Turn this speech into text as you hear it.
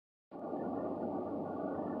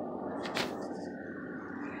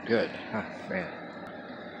good. Huh, man.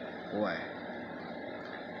 Boy.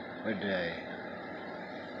 What day.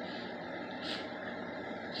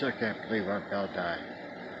 Still can't believe Art Bell died.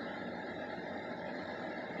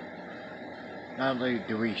 Not only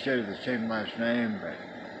do we share the same last name, but,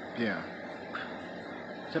 you know,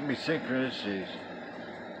 so many synchronicities.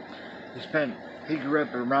 He grew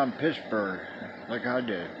up around Pittsburgh, like I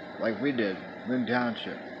did, like we did, Moon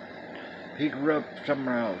Township. He grew up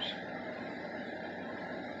somewhere else.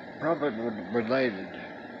 Probably related.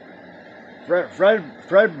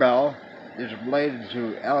 Fred Bell is related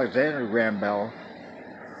to Alexander Graham Bell.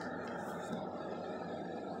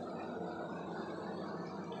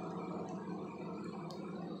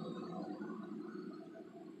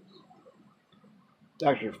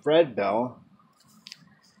 Dr. Fred Bell,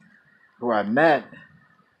 who I met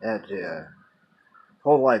at the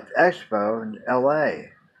Whole Life Expo in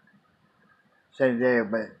LA. Same day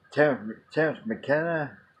with Terrence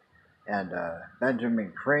McKenna and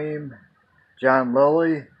Benjamin Cream, John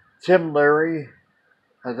Lilly, Tim Leary,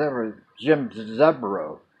 as ever Jim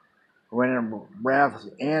Zebro, who went in Ralph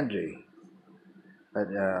Angie. But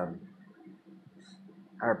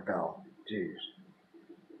Art Bell, jeez.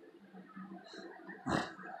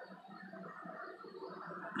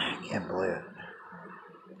 I can't believe it.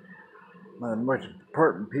 One of the most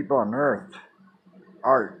important people on earth.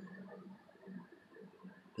 Art.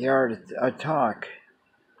 The art of talk.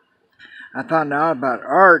 I found out about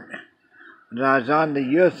art when I was on the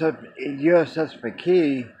USS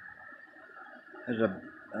McKee as a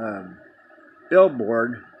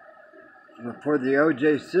billboard before the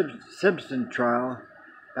O.J. Simpson trial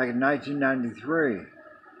back in 1993.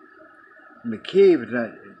 McKee was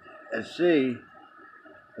at sea.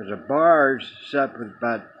 There's a barge set with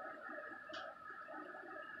about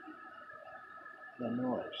the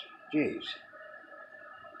noise. Jeez.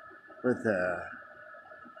 With a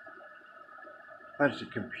bunch of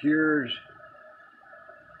computers.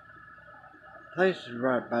 Places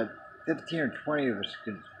where about 15 or 20 of us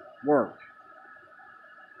could work.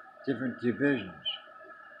 Different divisions.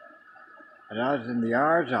 And I was in the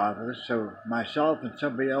R's office, so myself and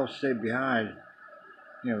somebody else stayed behind.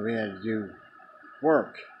 You know, we had to do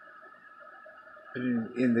work. But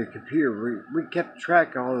in the computer, we kept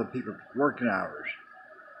track of all the people's working hours.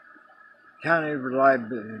 County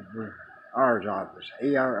Reliability R's office,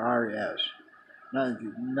 ARRS.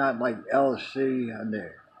 Not like LSC on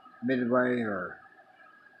the Midway or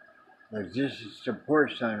Logistics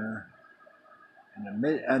Support Center. And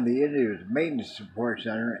the Indian Maintenance Support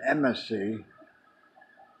Center, MSC.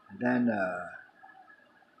 And then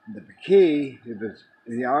the key, it was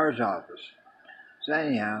the R's office. So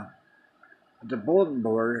anyhow, the bulletin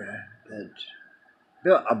board,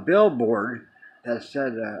 a billboard that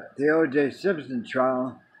said the O.J. Simpson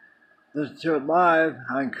trial, listen to it live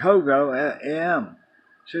on Kogo AM,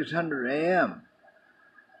 600 AM.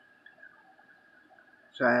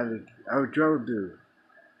 So I drove to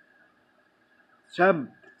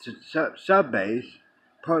sub base,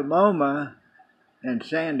 Point Loma, and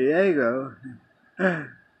San Diego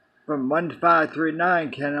from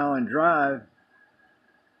 1539 Ken Allen Drive.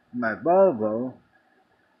 My Volvo.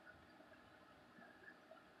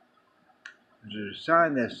 There's a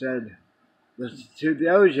sign that said, listen to the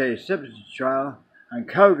O.J. Simpson trial on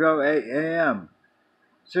Kogo AM,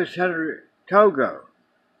 600 Kogo.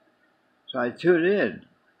 So I tuned in,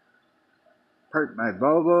 parked my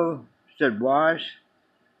Volvo, said wash.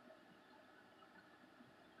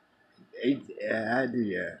 I had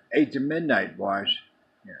the 8 to midnight wash,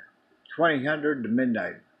 2000 to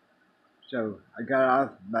midnight. So I got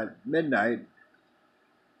off about midnight,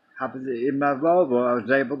 hopped in my Volvo. I was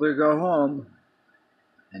able to go home,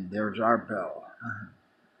 and there was Art Bell.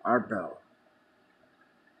 Art Bell.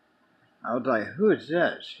 I was like, who is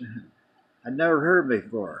this? I'd never heard him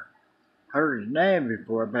before. Heard his name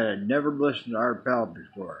before, but I'd never listened to Art Bell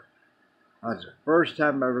before. That was the first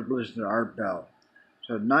time I ever listened to Art Bell.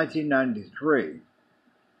 So 1993.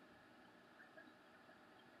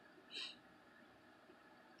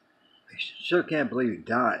 I still can't believe he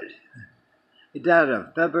died. He died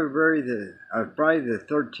on Friday the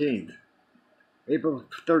 13th, April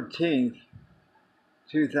 13th,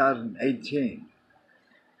 2018.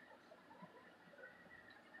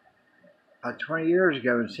 About 20 years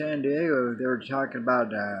ago in San Diego, they were talking about,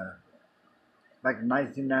 back in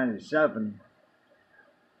 1997,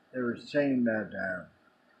 they were saying that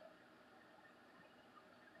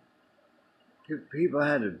people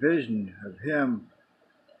had a vision of him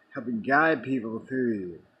helping guide people through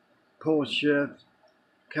the pole shift,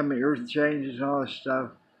 coming earth changes and all this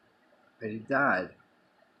stuff, but he died.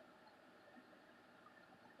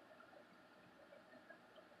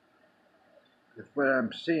 what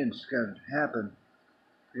I'm seeing is going to happen.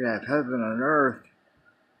 We're going to have heaven on earth,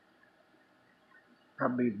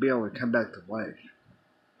 probably be able to come back to life.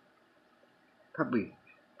 Probably,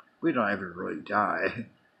 we don't ever really die,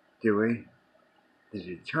 do we? There's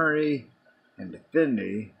eternity and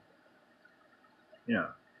infinity, you know,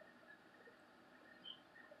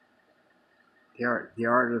 the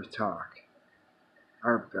art of talk,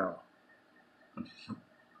 Art Bell.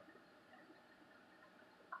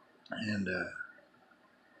 And I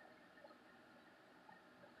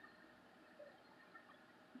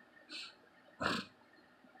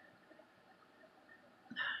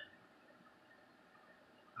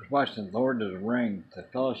was watching Lord of the Rings, The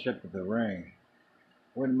Fellowship of the Ring.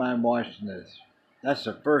 Wouldn't mind watching this. That's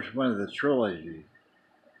the first one of the trilogy.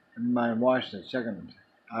 Wouldn't mind watching the second.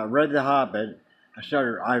 I read The Hobbit.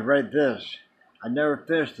 I read this. I never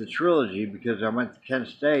finished the trilogy because I went to Kent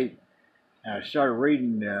State and I started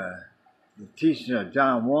reading the teaching of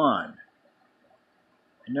Don Juan.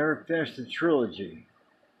 I never finished the trilogy.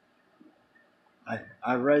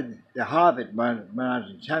 I read The Hobbit when I was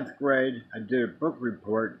in 10th grade. I did a book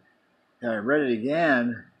report. And I read it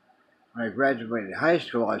again when I graduated high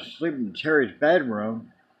school. I was sleeping in Terry's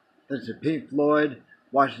bedroom. Listened to Pink Floyd,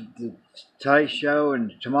 watching the Tonight Show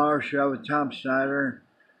and Tomorrow Show with Tom Snyder,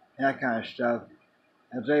 that kind of stuff.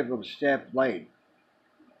 I was able to stay up late.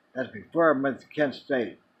 That's before I went to Kent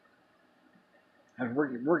State. I was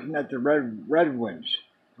working at the Red Wings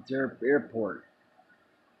at the airport.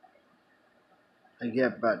 I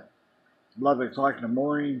get about 11 o'clock in the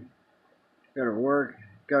morning, go to work,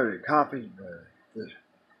 go to the coffee,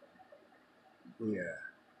 the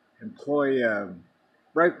employee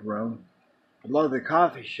break room, below the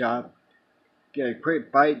coffee shop, get a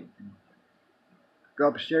quick bite, go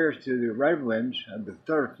upstairs to the Red Wings on the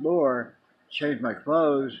 3rd floor, change my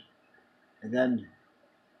clothes, and then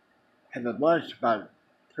have a lunch about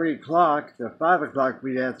 3 o'clock to 5 o'clock.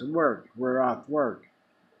 We'd have to work. We're off work.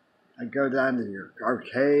 I'd go down to the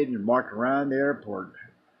arcade and walk around the airport.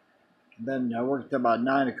 And then I worked about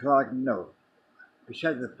 9 o'clock. No, we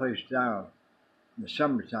shut the place down in the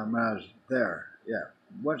summertime when I was there. Yeah.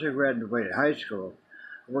 Once I graduated high school,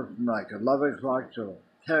 I worked from like 11 o'clock till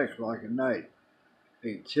 10 o'clock at night.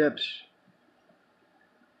 Paid tips.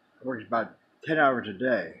 I worked about 10 hours a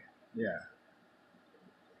day. Yeah.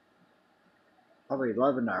 Probably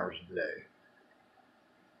 11 hours a day.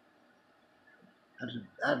 That's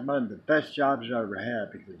one of the best jobs I ever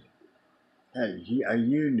had because I had a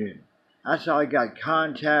union. That's how I got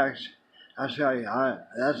contacts. That's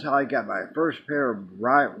how I got my first pair of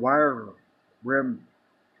wire rim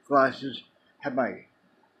glasses. Had my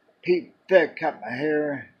Pete Thick cut my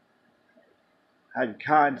hair. Had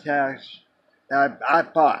contacts. I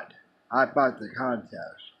bought the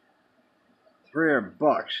contacts. $300.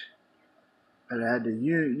 But I had the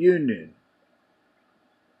union.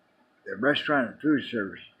 The restaurant and food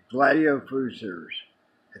service, Gladio Food Service,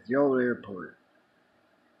 at the old airport.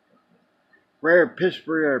 Rare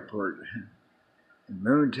Pittsburgh Airport in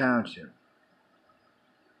Moon Township.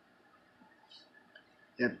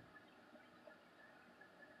 Yep.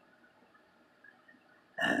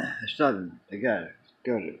 I gotta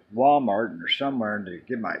go to Walmart or somewhere to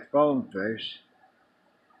get my phone fixed.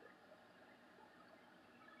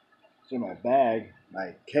 It's in my bag,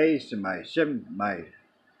 my case, and my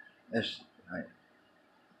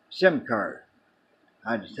SIM card.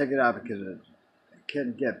 I had to take it out because I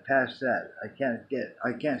can't get past that. I can't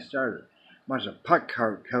start it. It wants a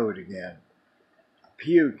PUC code again. A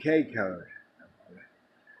PUK code.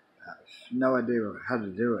 I have no idea how to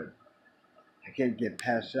do it. I can't get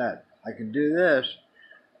past that. I can do this,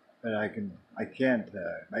 but I can't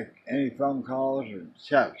make any phone calls or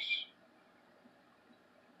texts.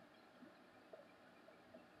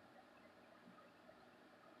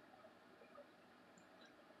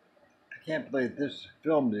 I can't believe this is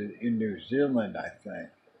filmed in New Zealand, I think.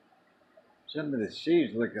 Some of the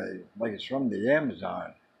seas look like it's from the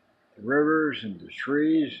Amazon. The rivers and the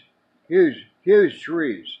trees. Huge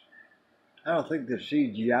trees. I don't think they're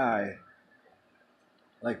CGI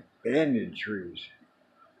like banyan trees.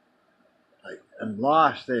 Like, I'm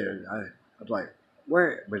lost there. I was like,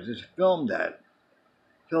 where was this filmed at?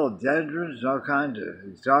 Philodendrons, all kinds of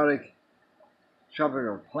exotic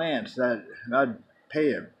tropical plants that I'd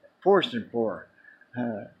pay a fortune for.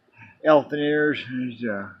 Elfin ears,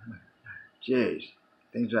 jeez,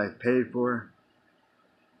 things I paid for.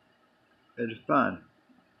 It was fun.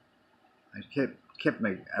 I kept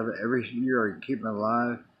me every year. I keep me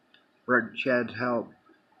alive. Brett Chad's help.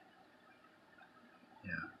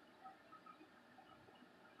 Yeah,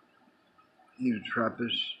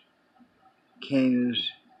 Eutropus,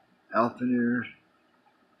 Canis, Elfin ears.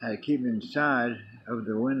 I keep inside over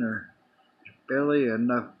the winter. Barely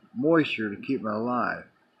enough moisture to keep me alive.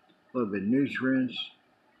 A little bit of nutrients.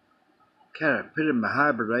 Kind of put them in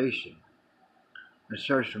hibernation. When it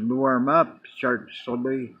starts to warm up, start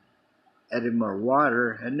slowly adding more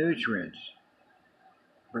water and nutrients.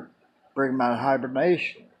 Bring them out of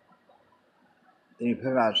hibernation. Then you put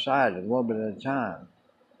them outside a little bit at a time.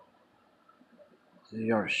 So you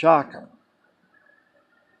don't shock them.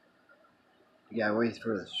 You gotta wait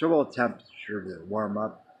for the soil temperature to warm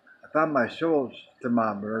up. I found my soil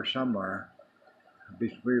thermometer somewhere.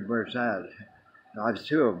 Where it's at. I have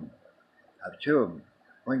two of them.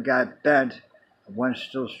 One got bent, and one's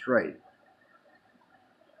still straight.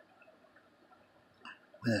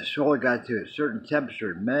 When the soil got to a certain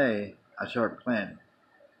temperature in May, I started planting.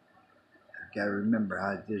 I gotta remember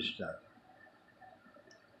how to do stuff.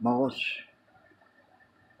 Mulch,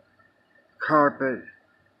 carpet,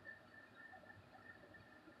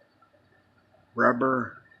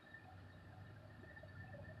 rubber,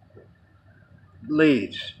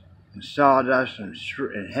 leaves, and sawdust,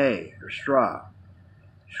 and hay or straw.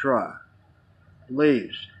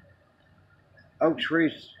 Leaves. Oak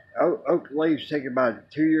leaves take about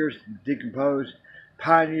 2 years to decompose.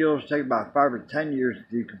 Pine needles take about 5 or 10 years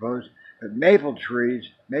to decompose. But maple leaves,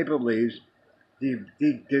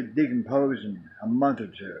 decompose in a month or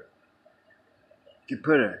two. You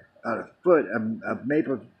put about a foot of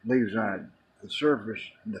maple leaves on the surface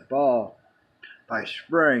in the fall. By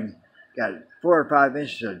spring, got 4 or 5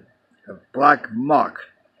 inches of black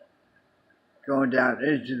muck going down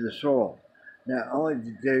into the soil. Not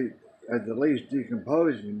only are the leaves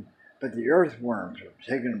decomposing, but the earthworms are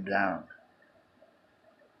taking them down.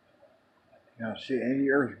 You don't see any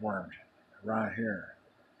earthworms around here.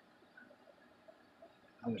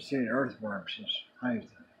 I haven't seen earthworms since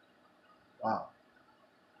Huntington. Wow.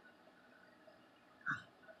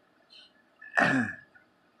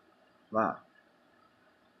 Wow.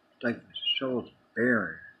 It's like the soil's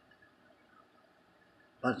barren.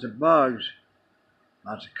 Lots of bugs,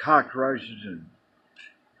 lots of cockroaches and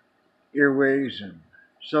earwigs and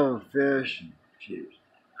silverfish and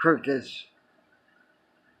crickets,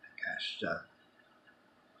 that kind of stuff.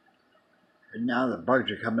 And now the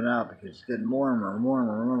bugs are coming out because it's getting warmer and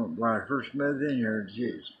warmer and warmer. When I first moved in here,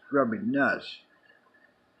 geez, drove me nuts.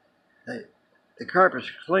 The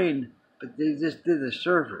carpet's clean, but they just did the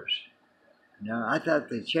surface. I thought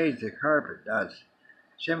they changed the carpet. That's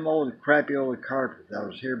some crappy old carpet that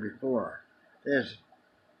was here before. They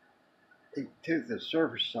took the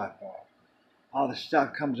surface stuff off. All the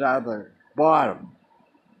stuff comes out of the bottom.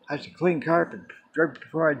 That's a clean carpet.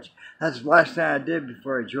 That's the last thing I did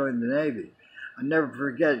before I joined the Navy. I'll never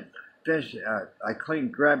forget. I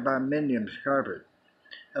cleaned Grandpa Minium's carpet.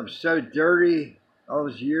 It was so dirty. All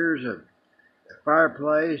those years of the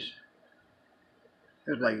fireplace.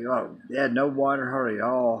 It was like, they had no water hardly at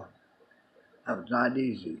all. That was not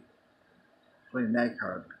easy. Cleaning that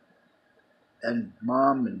carpet. And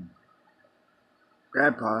Mom and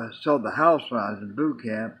Grandpa sold the house when I was in boot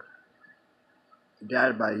camp. He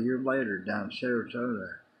died about a year later down in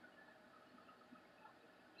Sarasota.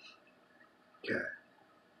 Okay.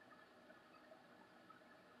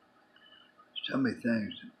 So many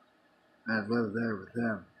things. I'd live there with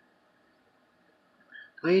them.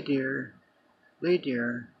 Lee dear,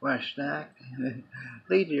 want a snack?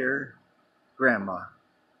 Lee dear, Grandma.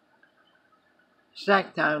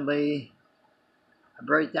 Snack time, Lee. I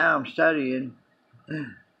break down, I'm studying.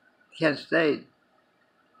 Kent State.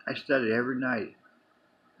 I studied every night.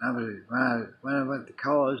 When I went to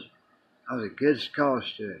college, I was a good scholar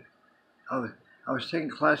student. I was taking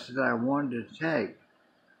classes that I wanted to take.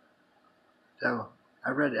 So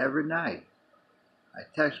I read every night. My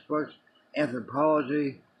textbooks,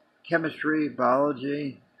 anthropology, chemistry,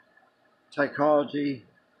 biology, psychology,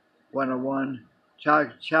 101,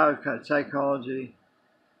 child psychology.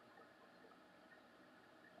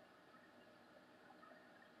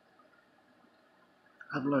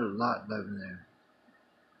 I've learned a lot living there.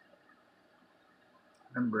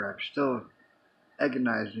 Remember, I'm still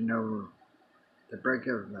agonizing over the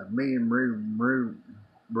breakup of me and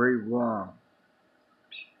Marie Wong.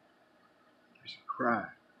 Just cry.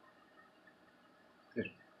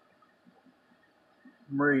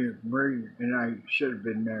 Marie and I should have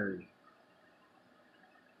been married.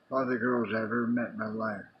 All the girls I've ever met in my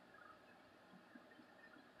life.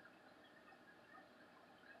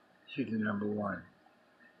 She's the number one.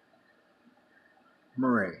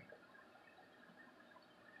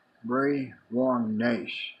 Marie Wong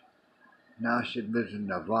Nash. Now she lives in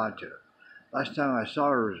Nevada. Last time I saw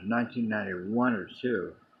her was 1991 or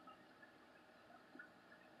 2.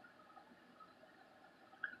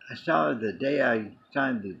 I saw the day I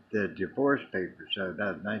signed the divorce papers, so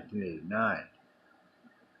that was 1989.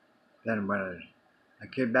 Then when I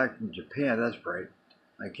came back from Japan, that's right.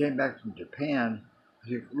 I came back from Japan, I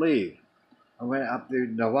took leave. I went up to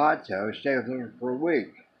Novato, stayed with her for a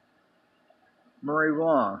week. Marie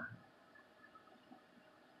Wong.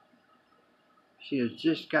 She had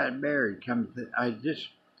just gotten married. I just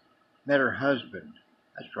met her husband.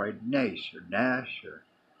 That's right, Nash or Nash or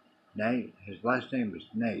Nate. His last name was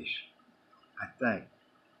Nash, I think.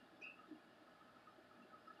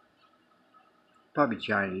 Probably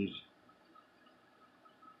Chinese.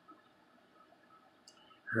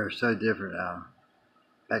 Her so different now.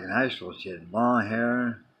 Back in high school, she had long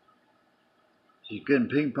hair. She's good in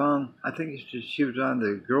ping pong. I think it's just she was on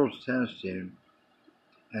the girls' tennis team,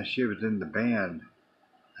 and she was in the band.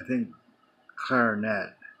 I think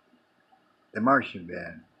clarinet, the marching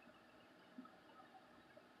band.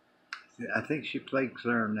 I think she played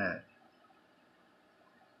clarinet.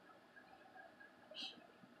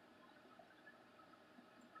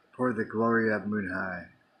 For the glory of Moon High,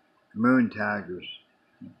 Moon Tigers.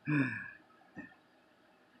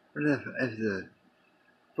 What if the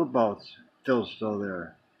football's still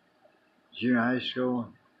there? Junior high school,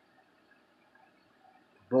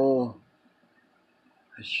 bowl,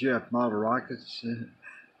 I shoot up model rockets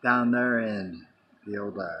down there in the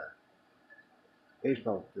old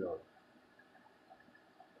baseball field.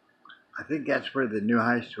 I think that's where the new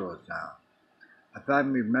high school is now. If I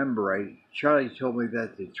remember right, Charlie told me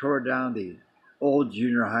that they tore down the old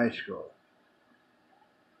junior high school.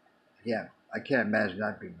 Yeah, I can't imagine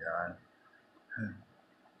that being gone.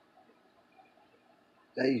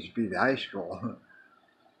 That used to be the high school.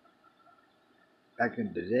 Back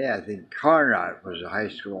in the day, I think Carnot was a high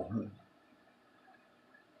school.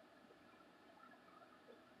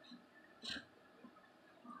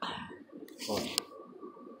 Well,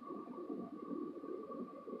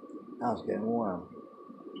 now it's getting warm.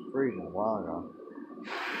 It's freezing a while ago.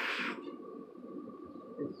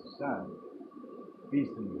 It's the sun.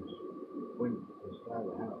 Beasting this wind inside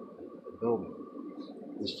the house, the building,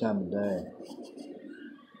 this time of day.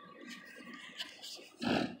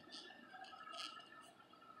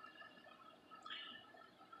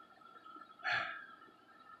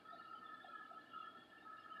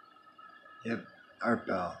 Yep, Art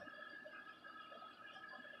Bell.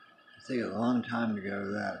 It took a long time to go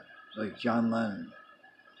to that. It's like John Lennon.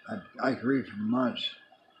 I could read for months.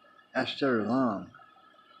 That's so long.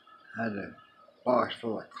 I had a box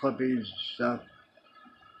full of clippings and stuff.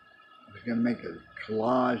 I was gonna make a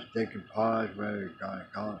collage, decoupage, whatever you're gonna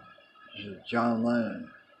call it. This is John Lennon.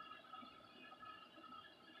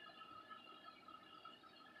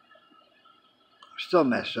 I'm still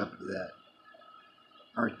messed up with that.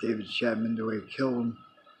 Art David Chapman, the way he killed him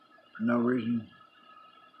for no reason.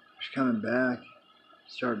 He's coming back,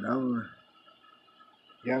 starting over.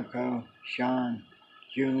 Yoko, Sean,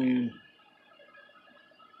 Julian.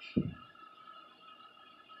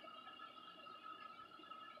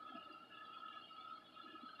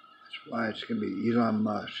 That's why it's gonna be Elon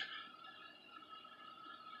Musk.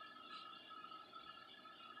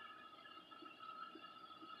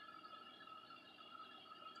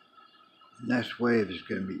 The next wave is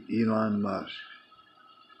gonna be Elon Musk.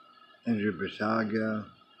 Andrew Basiago,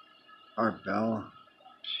 Art Bell,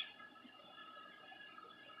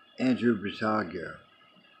 Andrew Basiago,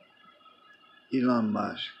 Elon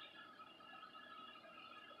Musk,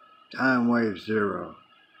 Time Wave Zero,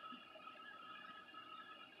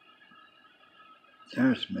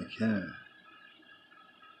 Terrence McKenna,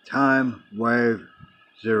 Time Wave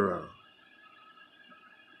Zero.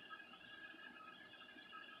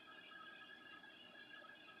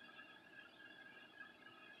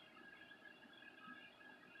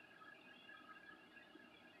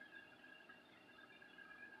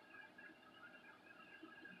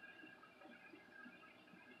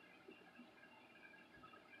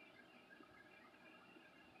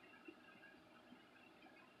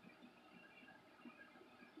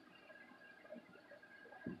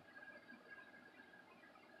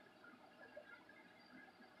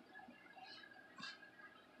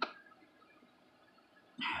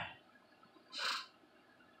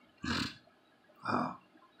 Wow,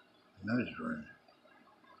 nose running.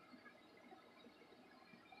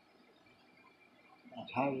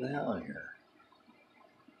 It's hot as hell in here.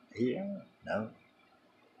 Here? No.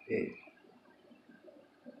 Jeez.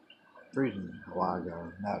 Freezing a while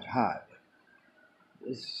ago. Now it's hot.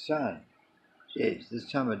 It's the sun. Jeez,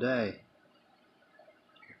 this time of day,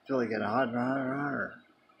 I feel like getting hotter and hotter and hotter.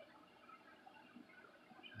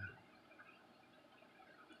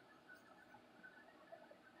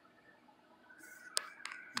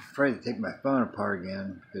 afraid to take my phone apart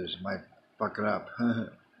again because it might fuck it up. You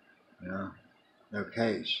know, no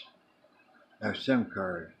case, no SIM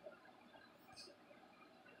card.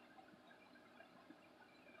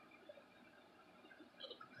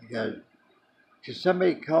 I got. Could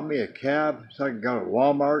somebody call me a cab so I can go to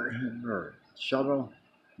Walmart or shuttle?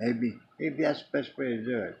 Maybe that's the best way to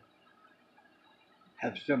do it.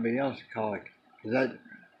 Have somebody else call it. Cause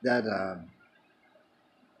that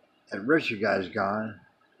Richard guy's gone.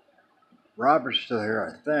 Robert's still here,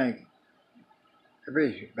 I think.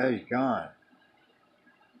 Everybody's gone.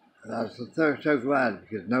 And I was so glad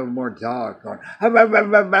because no more dog going.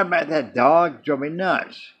 That dog drove me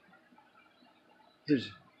nuts.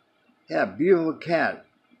 Yeah, beautiful cat.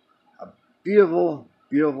 A beautiful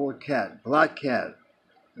cat. Black cat.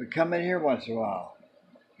 Would come in here once in a while.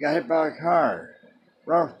 Got hit by a car.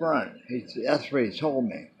 Right front. That's what he told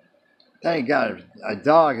me. Then he got a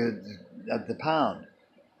dog at the pound.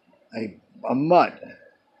 A mutt.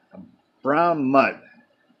 A brown mutt.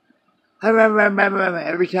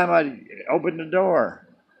 Every time I open the door,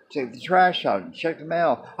 take the trash out and check the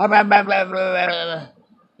mail.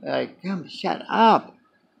 Like, come, shut up.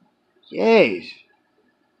 Jeez.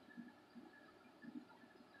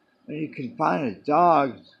 When you can find a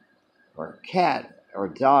dog or a cat or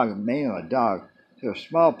a dog, mainly a dog, to a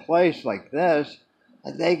small place like this,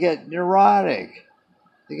 they get neurotic.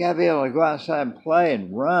 They gotta be able to go outside and play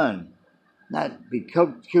and run, not be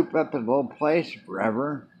cooped up in a little place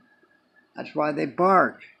forever. That's why they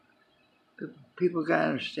bark. People gotta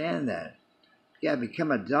understand that. You gotta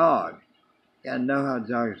become a dog. You gotta know how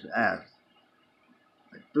dogs act.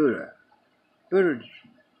 Like Buddha. Buddha,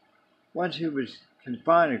 once he was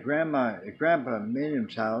confined at Grandpa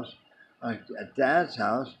Minium's house, at Dad's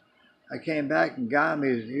house, I came back and got him.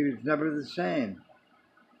 He was never the same.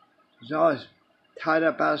 He was always tied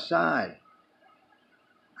up outside.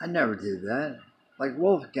 I never did that. Like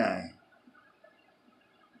Wolfgang.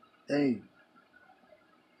 Then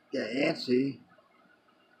he got antsy.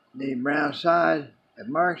 Then he ran outside at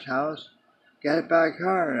Mark's house, got hit by a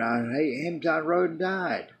car, and I hit him down the road and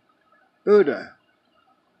died. Buddha.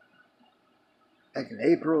 Back in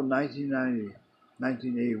April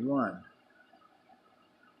 1981.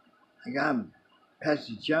 I got him past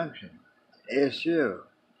the junction, ASU.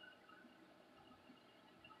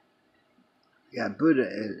 Got Buddha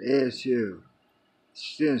at ASU,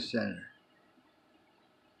 Student Center,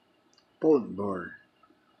 bulletin board,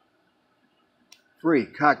 free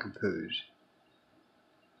cockapoos,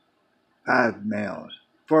 5 males,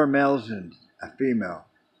 4 males and a female.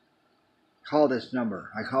 Call this number.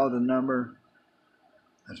 I called the number.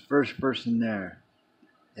 I was the first person there.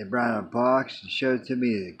 They brought a box and showed it to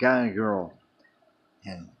me, a guy and a girl,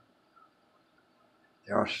 and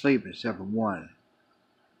they're all asleep except for one.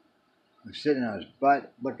 He was sitting on his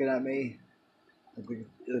butt, looking at me. I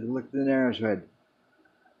looked in there and said,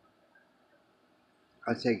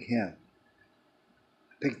 I'll take him.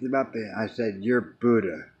 I picked him up and I said, you're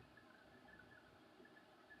Buddha.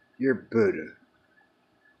 You're Buddha.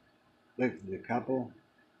 Looked at the couple.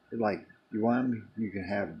 They're like, you want him? You can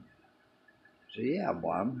have him. I said, yeah, I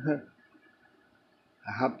want him.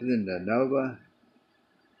 I hopped in the Nova,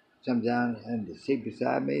 jumped down in the seat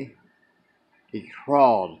beside me. He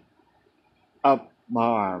crawled up my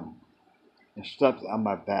arm and slept on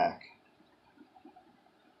my back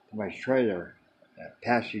to my trailer at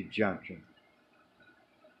Apache Junction.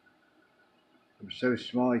 It was so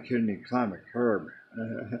small he couldn't even climb a curb.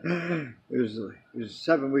 It was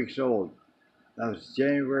 7 weeks old. That was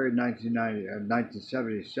January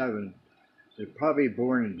 1977. So probably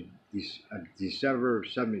born in December of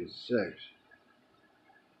 '76.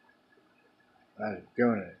 I was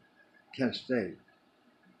going to Kent State.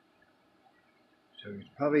 So he was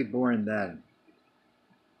probably born then.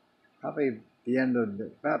 Probably the end of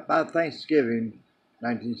about Thanksgiving,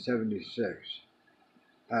 1976.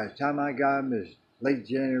 By the time I got him, it was late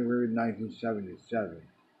January 1977.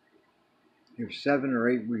 He was 7 or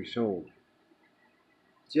 8 weeks old.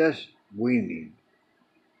 Just weaning.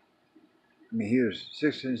 I mean, he was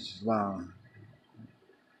 6 inches long.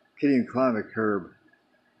 Couldn't even climb a curb.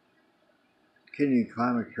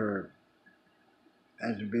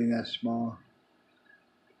 Imagine being that small.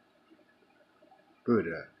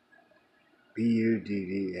 Buddha.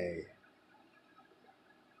 Buddha.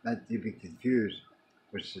 Not to be confused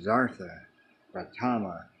with Siddhartha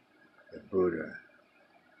Gautama, the Buddha.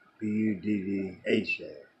 Buddha.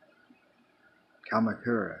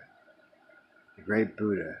 Kamakura, the great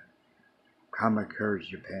Buddha. Kamakura,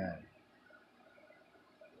 Japan.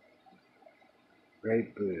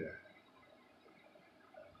 Great Buddha.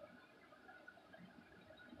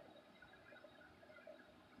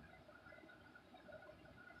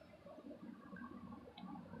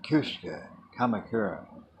 Yokosuka, Kamakura,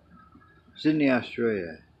 Sydney,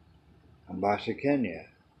 Australia, Mombasa, Kenya,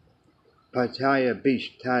 Pattaya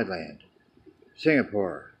Beach, Thailand,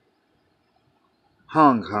 Singapore,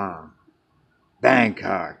 Hong Kong,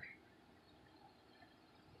 Bangkok,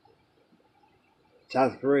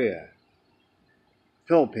 South Korea,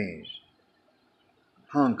 Philippines,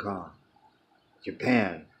 Hong Kong,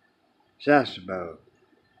 Japan, Sasebo,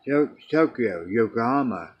 Tokyo,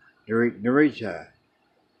 Yokohama, Narita,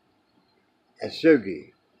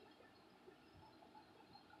 Atsugi,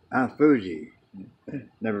 Mount Fuji.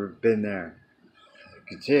 Never been there. I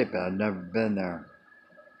could see it, but I've never been there.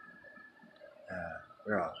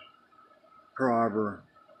 Where else? Pearl Harbor,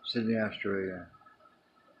 Sydney, Australia.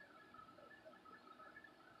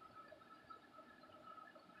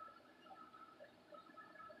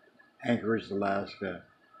 Anchorage, Alaska.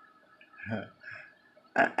 You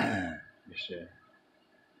see.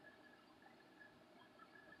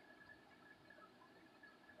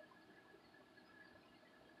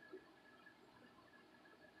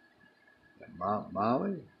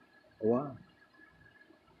 Maui? Wow.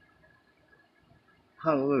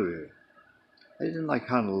 Honolulu. I didn't like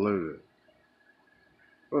Honolulu.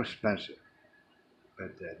 It was expensive.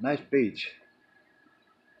 But nice beach.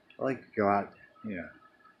 I like to go out,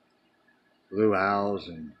 luau's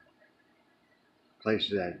and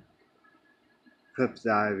places that cliff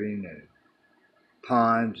diving and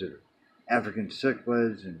ponds of African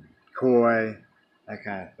cichlids and koi, that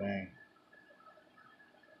kind of thing.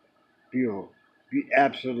 Beautiful.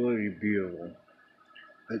 Absolutely beautiful.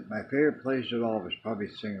 But my favorite place of all was probably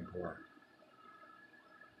Singapore.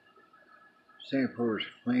 Singapore was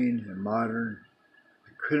clean and modern.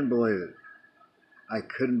 I couldn't believe it. I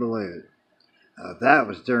couldn't believe it. That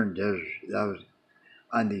was during desert. That was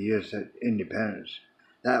on the U.S. independence.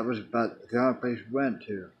 That was about the only place we went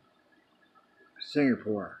to.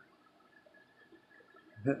 Singapore.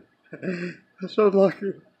 I'm so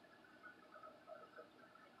lucky.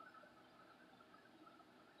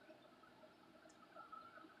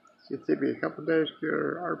 It took me a couple days to get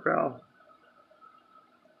our pal.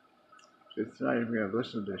 It's not even going to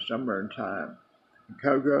listen to Somewhere in Time.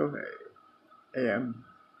 Kogo, AM,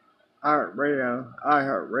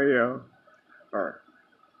 iHeartRadio, or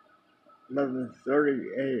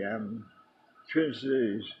 11:30 a.m. Twin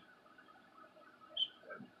Cities,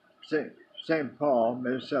 St. Paul,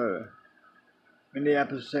 Minnesota,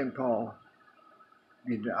 Minneapolis, St. Paul.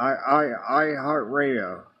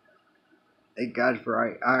 iHeartRadio. Thank God for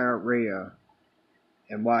iHeartRadio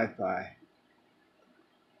and Wi-Fi.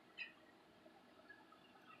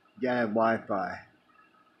 Yeah, I have Wi-Fi.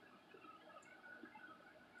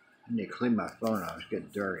 I need to clean my phone out. It's getting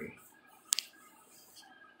dirty.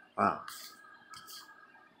 Wow.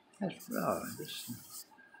 Let's do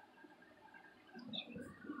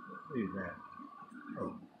that.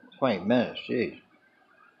 Oh, 20 minutes, jeez.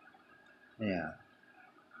 Yeah.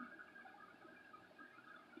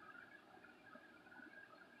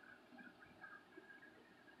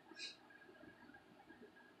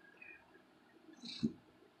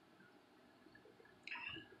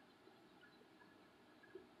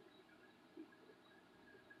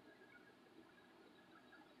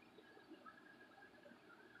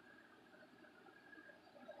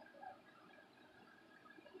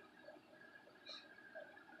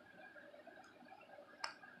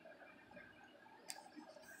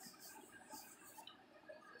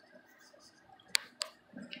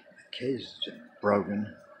 Case is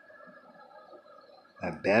broken. My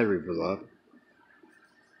battery blew up.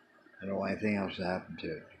 I don't know anything else happened to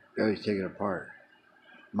it. Barely take it apart.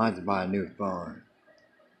 Might have to buy a new phone.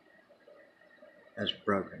 That's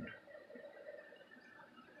broken.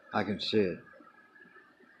 I can see it.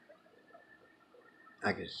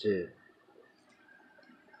 I can see it.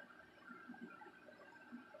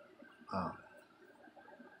 Oh.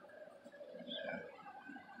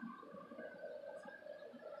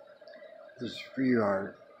 This is for you,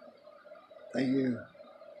 Art. Thank you.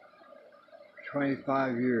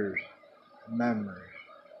 25 years of memories.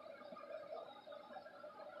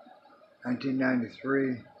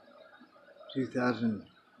 1993,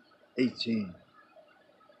 2018.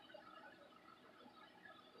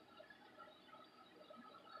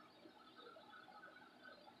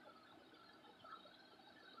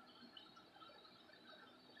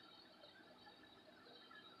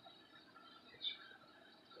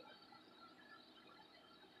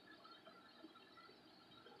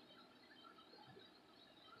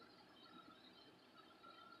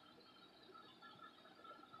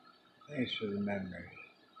 Thanks for the memories.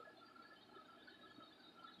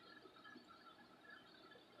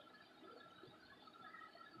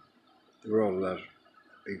 The world loves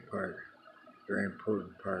big part, very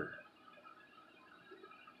important part.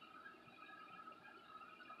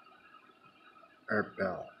 Art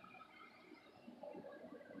Bell.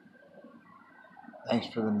 Thanks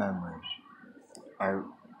for the memories. Art,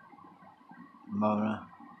 Mona,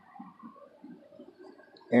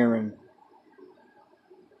 Aaron,